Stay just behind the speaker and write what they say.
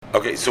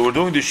Okay, so we're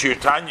doing the Shir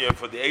Tanya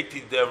for the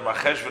 18th day of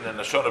Macheshvan and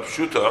Hashana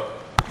Pshuta,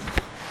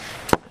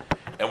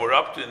 and we're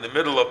up to in the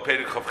middle of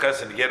Perek Chav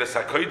Ches and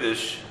Geras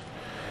HaKodesh,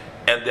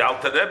 and the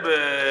Alter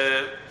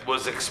Rebbe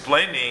was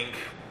explaining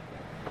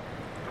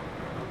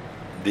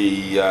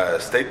the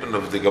statement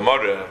of the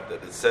Gemara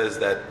that it says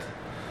that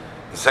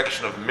the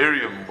section of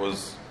Miriam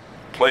was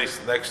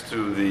placed next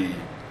to the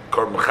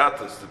Korban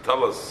Chatas to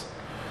tell us,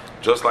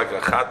 just like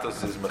a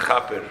Chatas is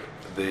Mechaper,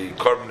 the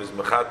Korban is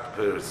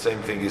Mechaper,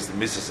 same thing is the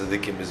Misas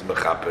Adikim is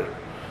Mechaper,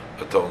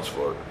 atones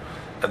for it.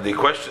 And the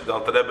question that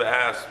Alter Rebbe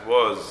asked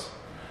was,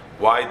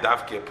 why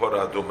Dafke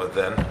Pora Aduma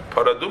then?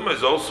 Pora Aduma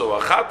is also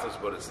a Chatas,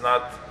 but it's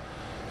not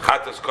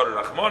Chatas Kor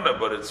Rachmona,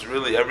 but it's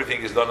really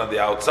everything is done on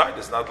the outside.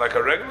 It's not like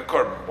a regular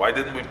Korban. Why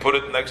didn't we put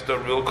it next to a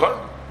real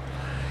Korban?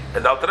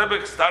 And Alter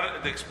Rebbe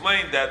started to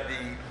explain that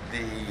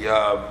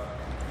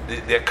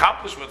the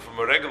accomplishment from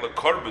a regular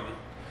Korban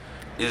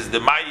is the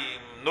Mayim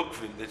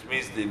Nukvin, which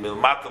means the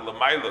Milmata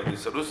Lamaila, the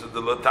Sarusa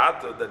de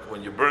Latata, that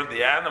when you burn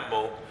the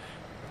animal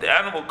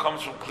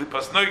comes from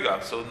Klipas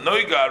Noiga. So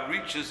Noiga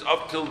reaches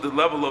up till the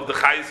level of the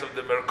Chayis of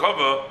the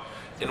Merkava,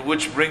 in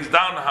which brings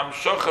down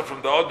Hamshocha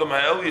from the Odom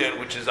Ha'elyon,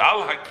 which is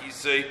Al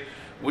Hakisei,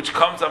 which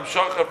comes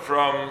Hamshocha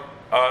from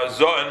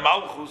Zoh and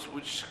Malchus,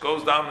 which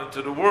goes down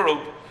into the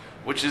world,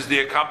 which is the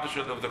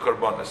accomplishment of the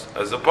Korbanos.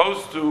 As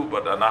opposed to,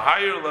 but on a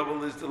higher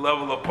level, is the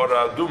level of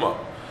Pora Aduma.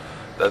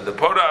 That the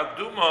Pora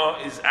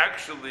Aduma is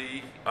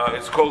actually,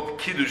 it's called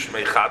Kiddush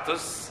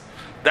Mechatas.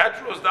 That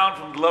draws down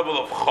from the level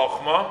of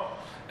Chochmah,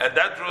 and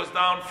that draws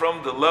down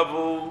from the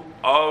level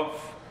of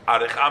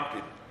Arich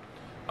Ampin,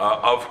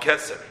 of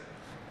Keser.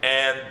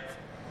 And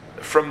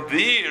from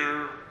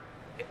there,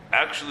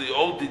 actually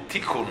all the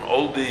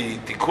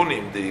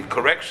tikkunim, the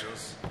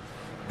corrections,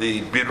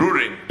 the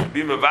birurim,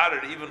 be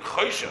mevarer, even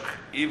choshech,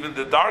 even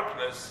the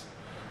darkness,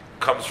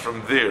 comes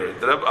from there.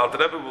 The Alter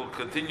Rebbe will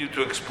continue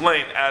to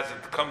explain as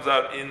it comes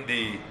out in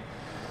the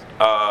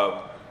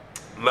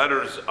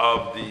letters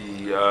of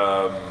the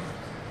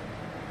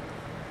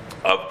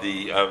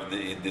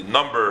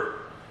number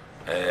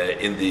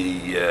in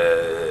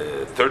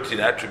the 13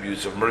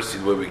 attributes of mercy,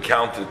 where we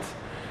counted,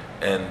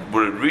 and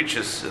where it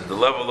reaches in the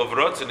level of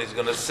Ratzon. He's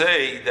going to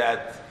say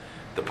that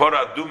the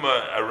Pora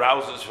Aduma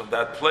arouses from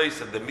that place,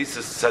 and the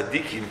Misas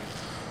Tzadikim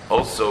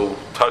also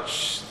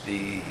touch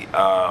the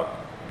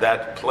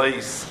that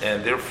place,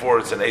 and therefore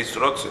it's an Eis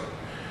Ratzon,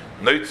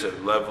 Neutzer,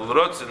 level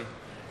Ratzon,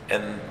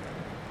 and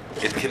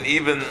it can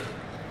even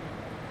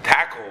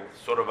tackle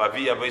sort of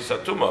Avi Avos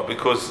Atuma,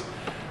 because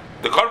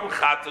the Korban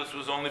Chatos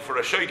was only for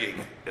a Shogeg.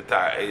 It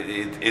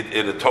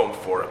atoned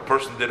for. A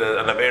person did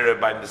an Avera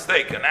by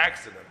mistake, an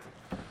accident.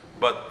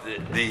 But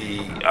the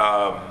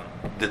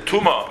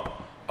Tuma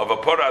of a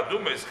Pora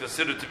Aduma is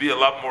considered to be a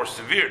lot more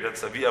severe.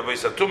 That's Avi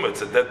Avos Atuma,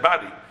 it's a dead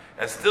body.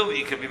 And still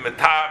it can be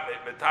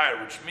Metayr,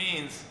 which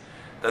means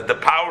that the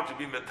power to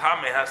be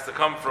Metame has to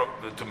come from,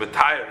 to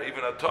Metayr,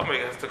 even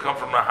Atomic, has to come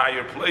from a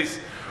higher place,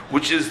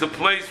 which is the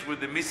place where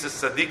the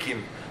Misas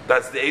Tzadikim,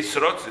 that's the Eis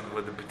Rotzin,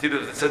 where the Petit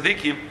of the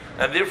Tzadikim,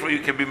 and therefore you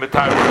can be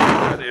Metayr in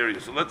that area.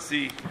 So let's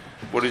see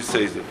what he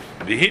says there.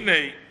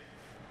 V'hinei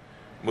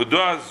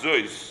Mudoah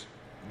Zois,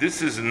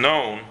 this is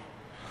known,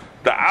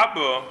 the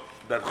Abba,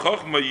 that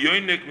Chochma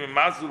Yoinek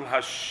Mimazul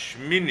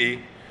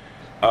Hashmini,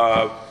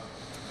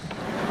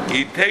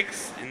 he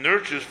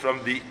nurtures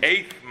from the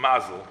 8th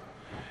mazel.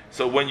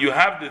 So when you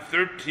have the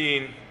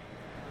 13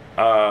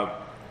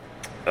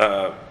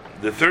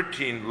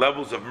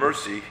 levels of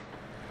mercy,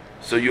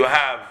 so you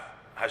have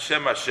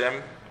Hashem,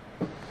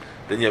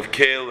 then you have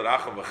Keil,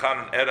 Racham,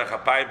 V'chan, Erech,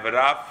 Hapayim,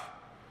 V'raf,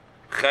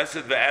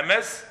 Chesed,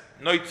 V'emes,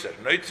 Noitzer.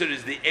 Noitzer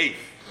is the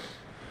 8th.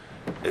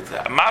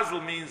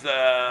 Mazel means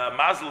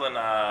mazel, and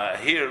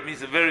here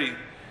means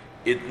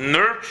it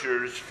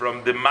nurtures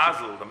from the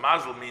mazel. The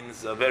mazel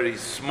means a very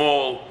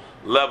small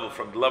level,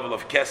 from the level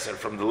of Keser,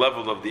 from the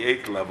level of the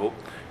 8th level,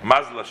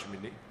 mazel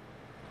hashmini.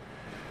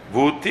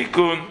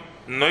 V'utikun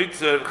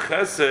noitzer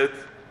chesed.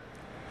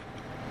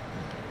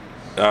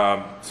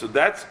 So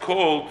that's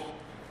called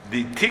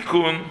the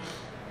tikkun,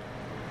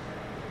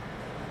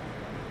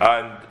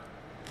 and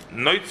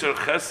noitzer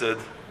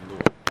chesed.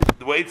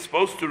 The way it's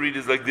supposed to read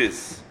is like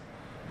this.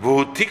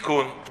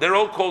 V'utikun. They're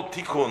all called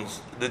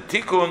tikkuns. The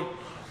tikkun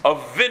of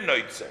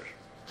v'noitzer,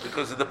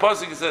 because the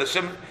pasuk says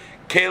Hashem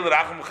Keil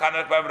Racham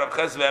Chanak B'Av Rav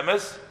Ches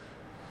V'Emes.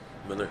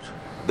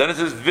 Then it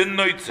says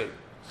v'noitzer.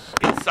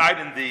 Inside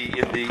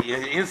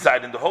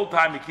in the whole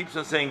time he keeps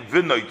on saying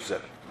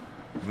v'noitzer.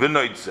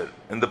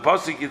 In the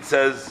pasuk it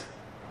says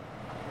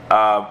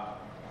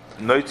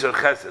noitzer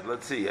chesed.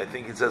 Let's see. I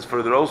think it says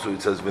further also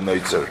it says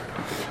v'noitzer,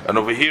 and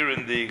over here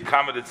in the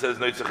comment it says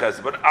noitzer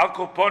chesed. But al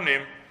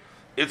koponim,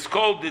 it's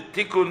called the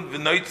tikkun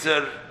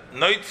v'noitzer.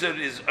 Noitzer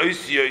is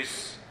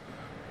oisios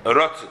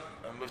rotzen.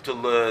 We have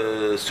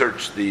to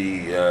search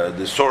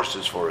the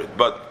sources for it.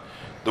 But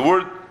the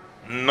word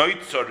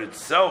noitzer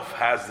itself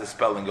has the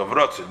spelling of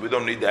rotzen. We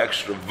don't need the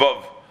extra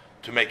vav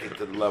to make it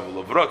to the level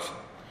of rotzen.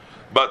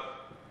 But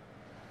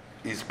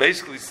he's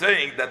basically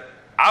saying that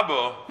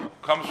Abba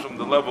comes from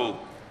the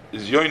level,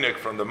 is yoinek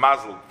from the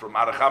mazel, from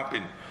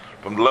Arachampin,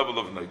 from the level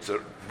of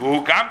Noitzer.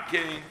 V'hu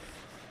gamkein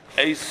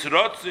eis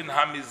rotzin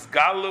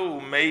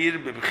hamizgalu umeir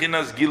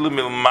b'bchinas gilu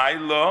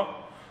milmaylo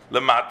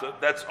lemata.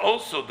 That's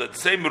also that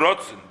same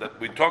rotzin that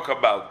we talk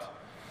about,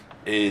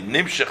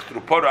 nimshech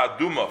through Pora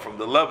Aduma from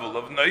the level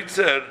of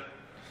Noitzer.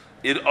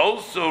 It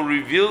also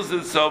reveals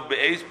itself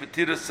be'eis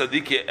petiras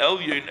tzadikei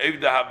elyon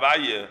evda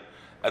havaya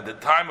at the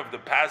time of the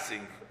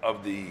passing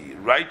of the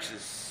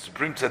righteous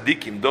supreme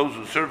tzaddikim, those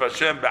who serve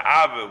Hashem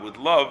be'ava with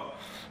love,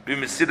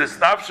 b'mesiras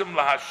nafshem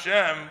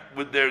laHashem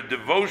with their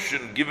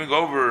devotion, giving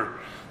over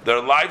their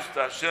lives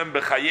to Hashem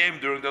b'chayim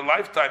during their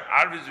lifetime,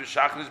 arvis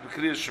v'shachris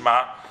b'kriyas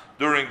Shema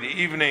during the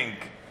evening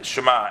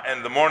Shema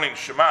and the morning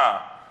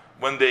Shema,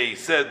 when they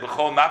said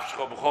b'chol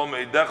nafshecha b'chol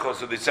meidecha,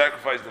 so they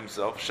sacrificed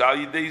themselves. Shal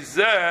yidei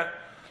zeh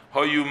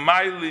hoyu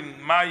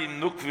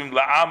mayim nukvim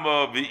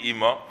la'ama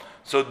v'ima.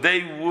 So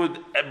they would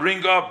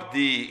bring up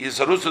the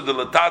Isarusa de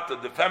Latata,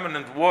 the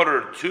feminine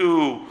water,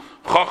 to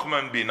Chochma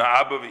and Bina,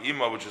 Abba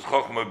v'Ima, which is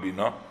Chochma and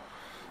Bina,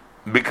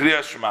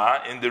 B'Kriyas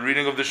Shema, in the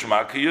reading of the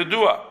Shema, Ki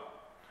Yodua.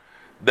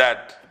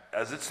 That,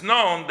 as it's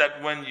known, that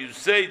when you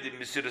say the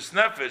Mesiras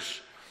Nefesh,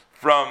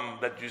 from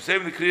that you say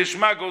the Kriyas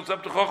Shema, goes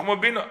up to Chochma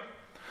and Bina.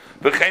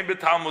 V'chein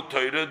b'Talmud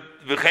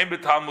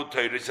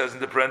Torah, it says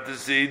in the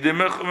parenthesis, the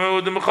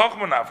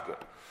Mechochma Nafka.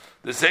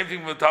 The same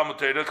thing with Talmud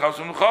Torah comes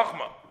from the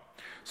Chochma.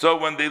 So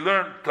when they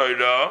learn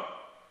Torah,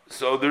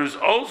 so there's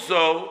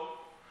also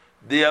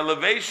the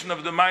elevation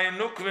of the Mayan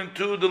Nukvin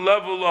to the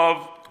level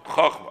of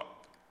Chochmah.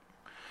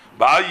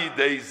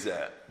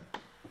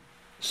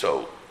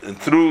 So, and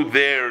through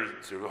their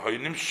through the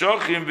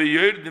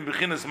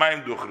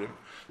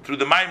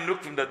Mayan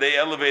Nukvin that they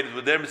elevated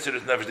with their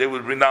Mesiras Nefesh, they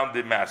would bring down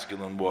the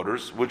masculine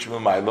waters, which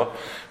Mimailo,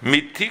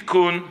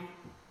 Mitikun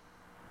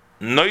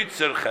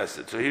Noitzer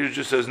Chesed. So here it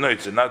just says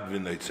Noitzer, not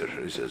V'Noitzer.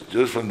 He says,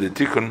 just from the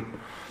Tikun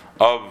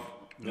of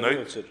so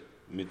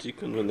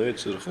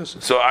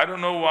I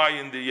don't know why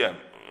in the in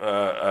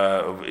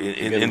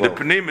the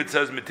Pnim it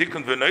says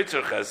Mitikun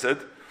v'Noitzer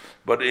Chesed,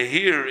 but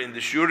here in the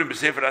Shurim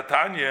b'Sefer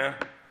HaTanya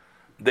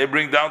they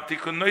bring down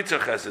Tikun Noitzer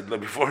Chesed like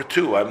before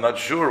too. I'm not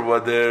sure why.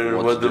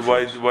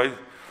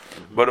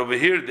 But over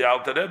here the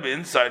Alter Rebbe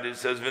inside it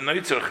says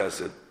v'Noitzer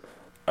Chesed.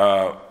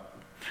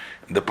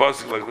 The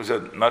pasuk, like we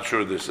said, not sure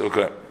of this.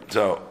 Okay,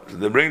 so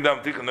they bring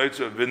down Tikun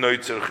Noitzer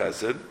v'Noitzer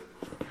Chesed.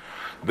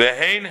 And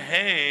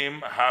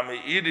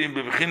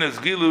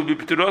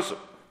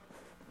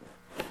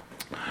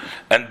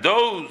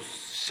those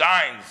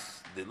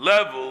signs, the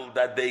level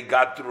that they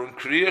got through in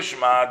Kriya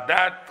Shema,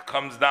 that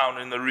comes down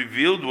in a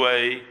revealed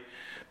way,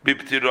 when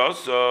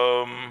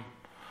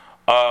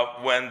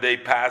they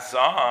pass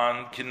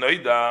on,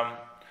 kinoidam.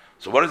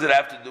 So what does it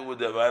have to do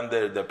with when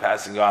they're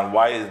passing on?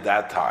 Why is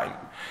that time?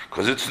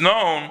 Because it's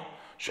known,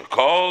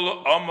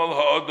 shekol amal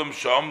ha'odam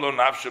sha'amlo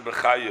nafshe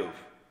b'chayev,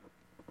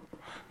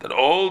 that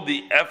all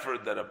the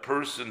effort that a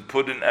person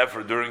put in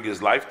effort during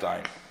his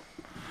lifetime.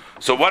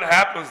 So what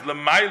happens?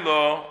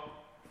 Lemailo,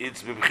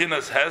 it's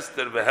b'bchinas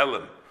hester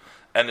v'helim,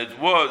 and it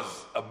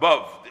was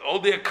above all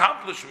the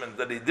accomplishments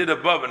that he did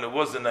above, and it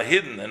was in a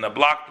hidden, in a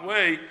blocked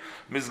way.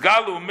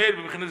 Mizgalu made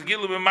b'bchinas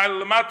gilu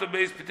b'mailo lemata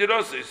beis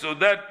pitirose. So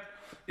that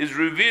is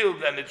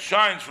revealed, and it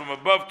shines from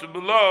above to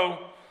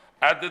below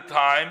at the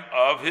time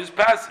of his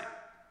passing.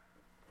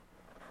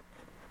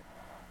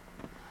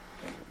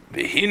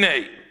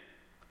 V'hinei.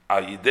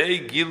 Again, here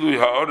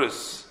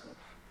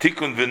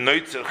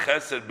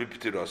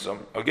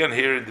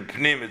in the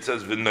Pnim it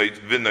says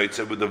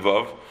v'noitzer with the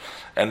vav,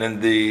 and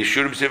in the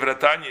Shurim Sefer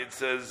HaTanya it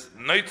says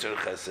noitzer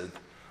chesed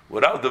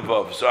without the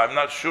vav. So I'm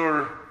not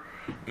sure.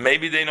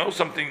 Maybe they know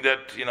something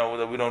that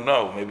that we don't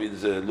know. Maybe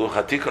it's a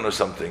luchatikon or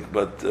something.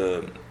 But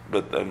in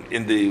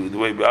the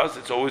way we ask,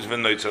 it's always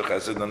v'noitzer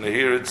chesed, and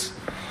here it's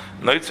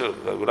noitzer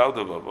without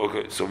the vav.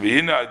 Okay, so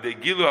v'hina de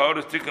gilu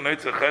ha'oros tikun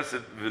noitzer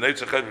chesed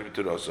v'noitzer chesed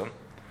b'p'tirosam.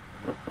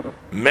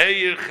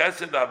 Meir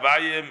chesed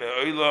avaye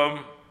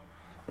me'olam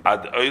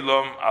ad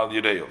olam al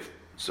yireyov.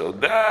 So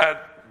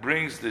that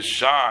brings the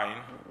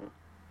shine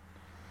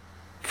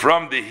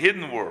from the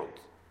hidden world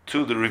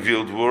to the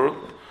revealed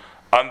world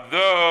on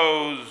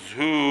those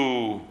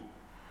who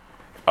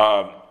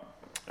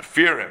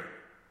fear him.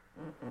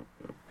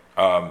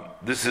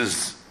 This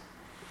is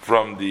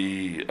from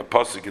the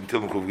Apostle in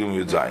Tilm Kuf Gimel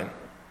Yud Zayin.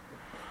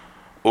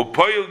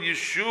 Upoil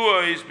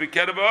Yeshua is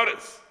b'kerev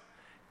haaretz,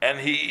 and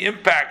he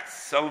impacts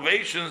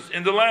salvations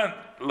in the land,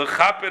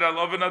 lechaper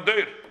alav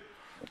nadir,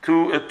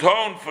 to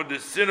atone for the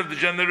sin of the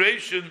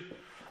generation,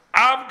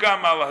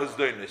 avgam al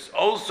hazdonis,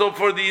 also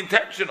for the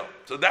intentional.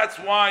 So that's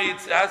why it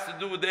has to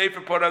do with the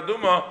Efer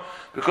Paraduma,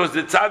 because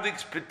the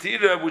tzaddik's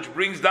petira, which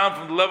brings down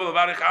from the level of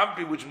Arich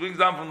Ampi, which brings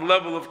down from the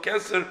level of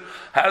Keser,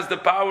 has the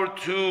power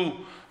to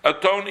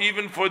atone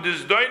even for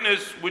this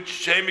doinus, which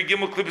Shemi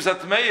Gimel Klippas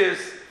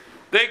Atmeis,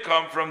 they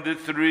come from the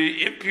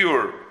three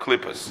impure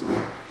klippas.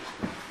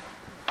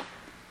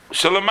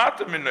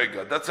 Shalamata min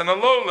noiga. That's on a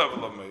low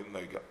level of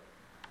noiga.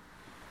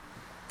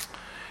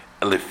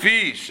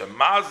 Lefi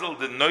shemazel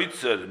de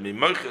noitzer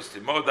mimoiches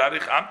timo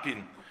darich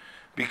ampin,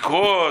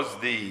 because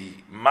the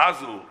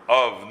mazel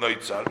of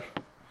noitzer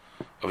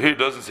Over here it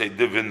doesn't say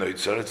Divin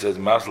Noitzer, it says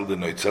Masel de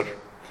Noitzer.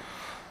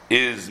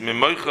 Is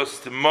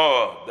Mimoichos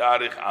Timo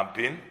Darich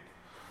Ampin,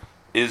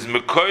 is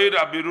Mekoir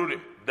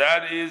Abirurim.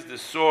 That is the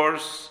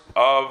source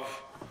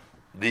of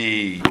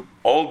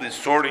all the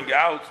sorting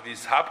out,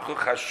 this Hapcha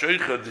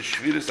Chashoicha, the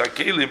Shviris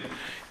HaKelim.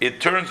 It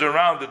turns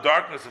around the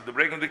darkness of the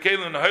breaking of the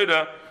Kelim,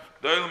 Hoida,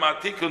 the Olam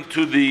Atikun,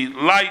 to the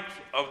light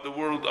of the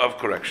world of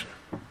correction.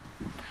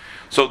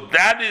 So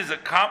that is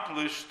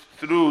accomplished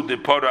through the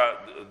Parah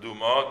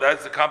Duma,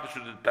 that's accomplished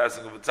through the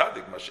passing of a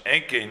tzaddik.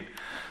 Mashenkein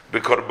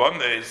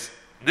bekorbanes.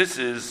 This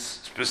is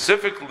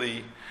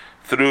specifically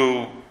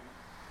through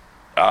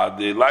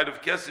the light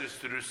of Kesser,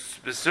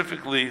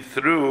 specifically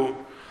through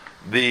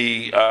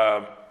the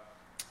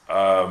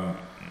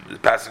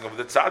passing of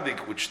the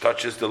tzaddik, which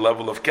touches the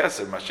level of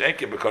Kesser.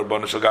 Mashenkein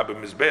bekorbanes shagabe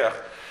mizbeach,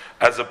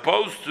 as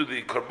opposed to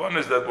the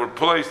korbanes that were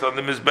placed on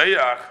the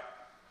mizbeach.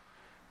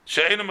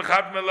 She'enu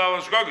mechap melal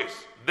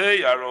shgogis.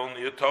 They are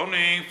only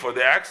atoning for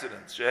the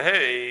accidents.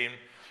 Shehein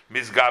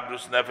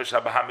mizgabrus nefesh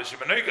habahamish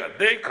menega.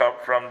 They come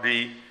from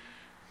the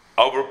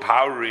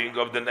overpowering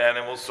of the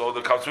animal soul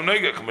that comes from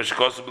nega.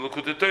 K'meshkosu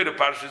b'lukut Torah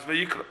parshas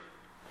vayikra.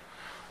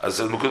 As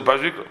says Lukut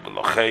parshas vayikra.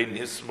 V'lochein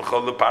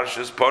yismachol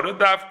leparshas Parah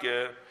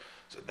davke.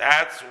 So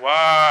that's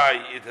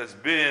why it has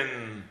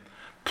been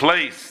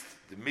placed,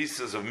 the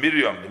misas of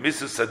Miriam, the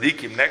misas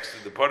Sadikim, next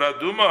to the Parah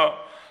Duma,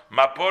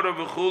 mapora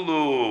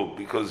v'chulu,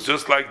 because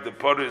just like the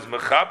Parah is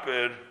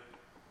mechaper,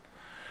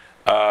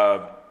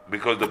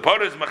 because the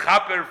Parah is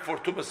mechaper for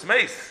Tumas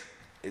Meis.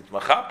 It's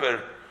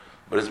mechaper,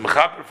 but it's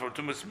mechaper for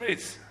Tumas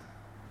Meis.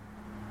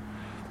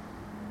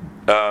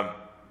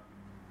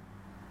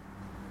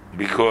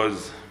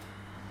 Because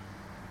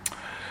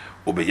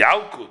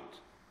ubeyalkut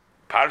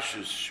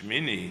parshus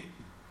shmini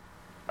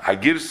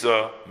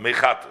hagirsa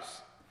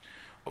mechatos.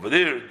 Over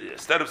there,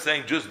 instead of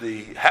saying just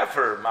the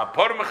heifer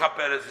mapor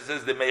mechaperes, it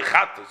says the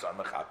mechatos are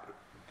mechaper.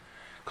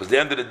 Because at the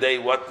end of the day,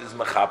 what is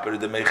mechaper?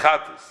 The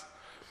mechatos.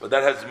 But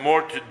that has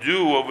more to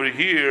do over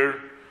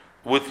here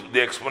with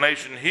the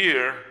explanation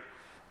here,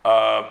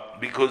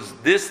 because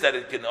this, that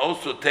it can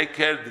also take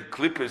care of the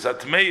klippers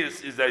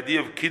atmeis, is the idea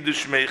of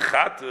kiddush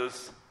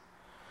mechatos,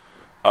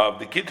 of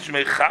the kiddush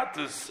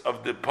mechatos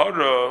of the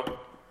Parah,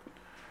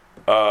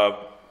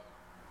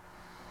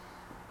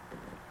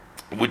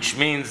 which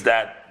means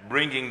that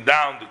bringing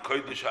down the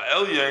kodesh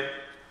ha'elyon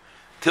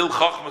till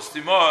chachmas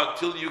timah,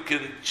 till you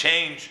can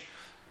change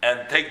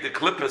and take the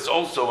klippers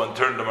also and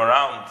turn them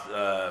around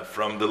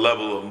from the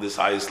level of this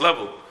highest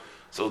level.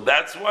 So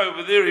that's why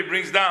over there he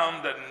brings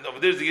down that over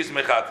there is the Gis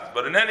Mechatis.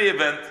 But in any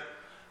event,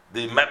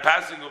 the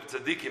passing of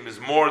tzaddikim is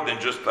more than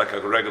just like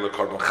a regular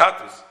korban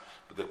chatus.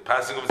 But the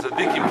passing of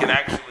tzaddikim can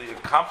actually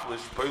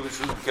accomplish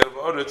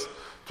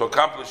to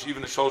accomplish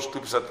even the sholosh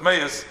klippos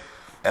atmeis,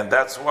 and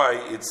that's why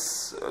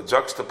it's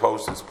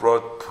juxtaposed. It's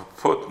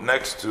put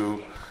next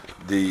to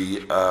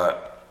the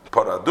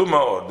Parah Duma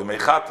or the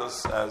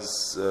Mechatos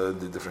as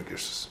the different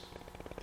curses.